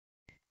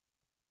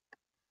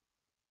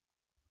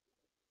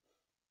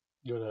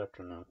Good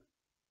afternoon.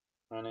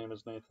 My name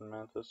is Nathan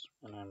Mathis,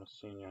 and I'm a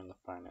senior in the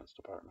finance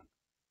department.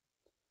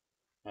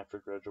 After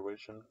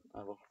graduation,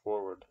 I look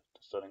forward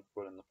to setting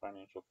foot in the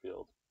financial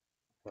field,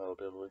 where I'll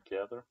be able to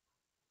gather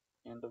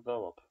and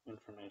develop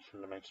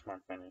information to make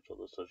smart financial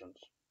decisions.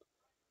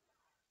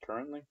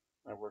 Currently,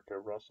 I work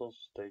at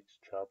Russell's Steaks,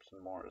 Chops,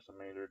 and More as a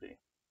maitre d'.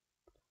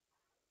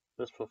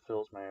 This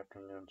fulfills my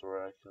afternoons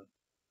where I can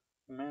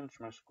manage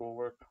my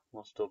schoolwork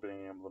while still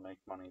being able to make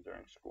money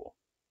during school.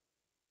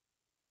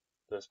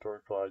 The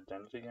historical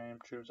identity I am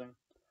choosing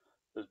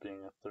is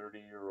being a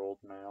 30-year-old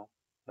male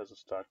as a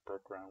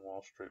stockbroker on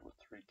Wall Street with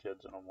 3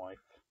 kids and a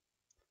wife,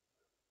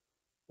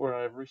 where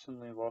I have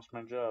recently lost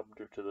my job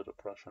due to the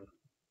Depression.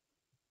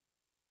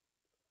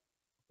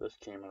 This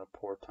came at a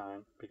poor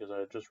time because I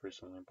had just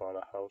recently bought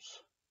a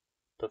house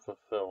to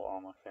fulfill all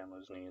my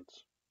family's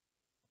needs.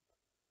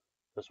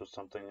 This was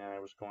something I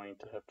was going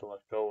to have to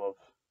let go of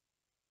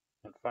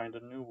and find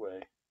a new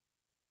way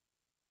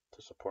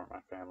to support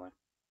my family.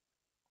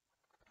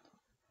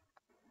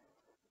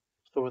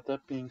 So with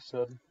that being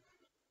said,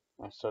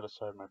 I set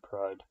aside my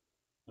pride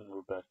and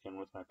moved back in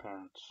with my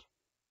parents.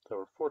 They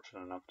were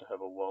fortunate enough to have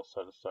a well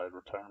set aside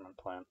retirement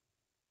plan.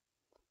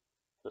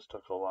 This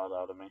took a lot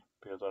out of me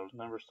because I was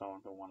never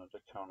someone who wanted to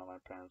count on my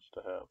parents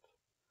to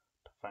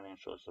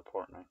financially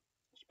support me,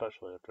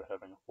 especially after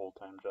having a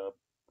full-time job.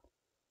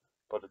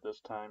 But at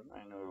this time,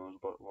 I knew it was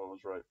what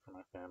was right for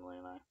my family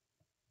and I.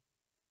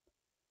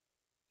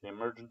 The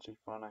emergency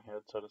fund I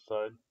had set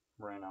aside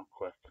ran out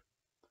quick.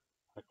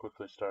 I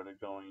quickly started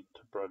going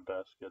to bread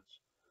baskets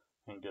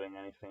and getting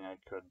anything I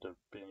could to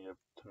be able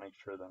to make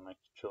sure that my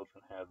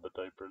children had the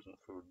diapers and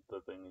food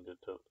that they needed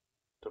to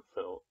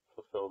fulfill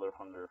their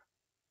hunger.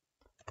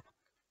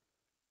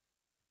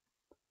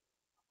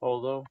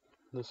 Although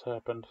this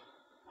happened,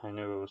 I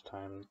knew it was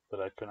time that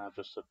I could not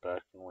just sit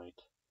back and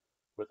wait.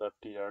 With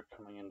FDR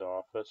coming into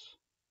office,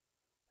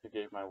 it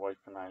gave my wife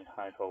and I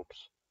high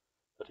hopes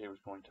that he was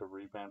going to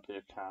revamp the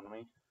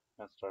economy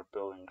and start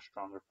building a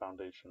stronger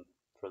foundation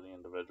for the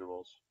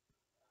individuals.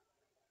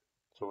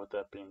 So with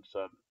that being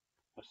said,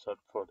 I set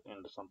foot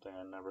into something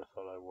I never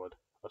thought I would,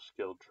 a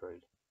skilled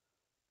trade.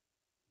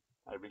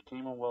 I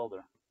became a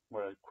welder,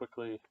 where I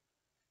quickly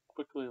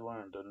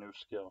learned a new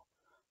skill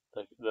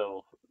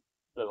that'll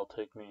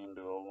take me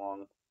into a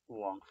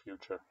long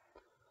future.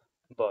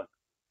 But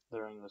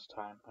during this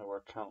time, I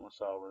worked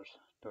countless hours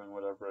doing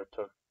whatever it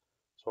took,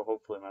 so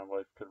hopefully my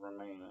wife could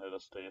remain a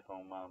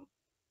stay-at-home mom.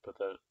 But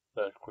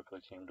that quickly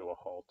came to a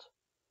halt.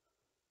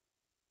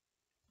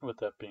 With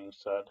that being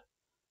said,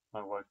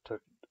 my wife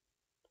took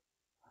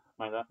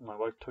my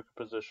wife took a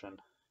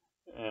position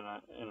in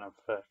a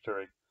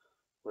factory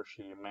where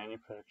she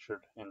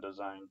manufactured and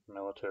designed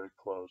military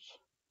clothes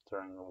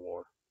during the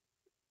war.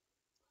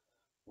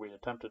 We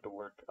attempted to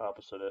work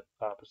opposite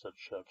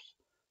shifts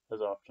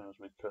as often as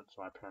we could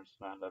so my parents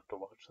did not have to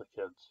watch the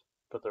kids,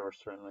 but there were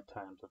certainly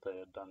times that they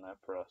had done that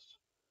for us.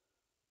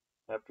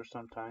 After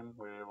some time,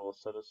 we were able to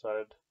set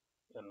aside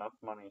enough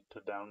money to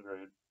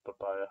downgrade but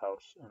buy a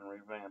house and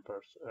revamp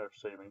our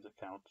savings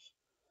accounts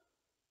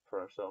for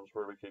ourselves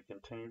where we could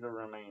continue to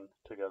remain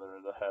together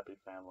as a happy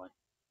family.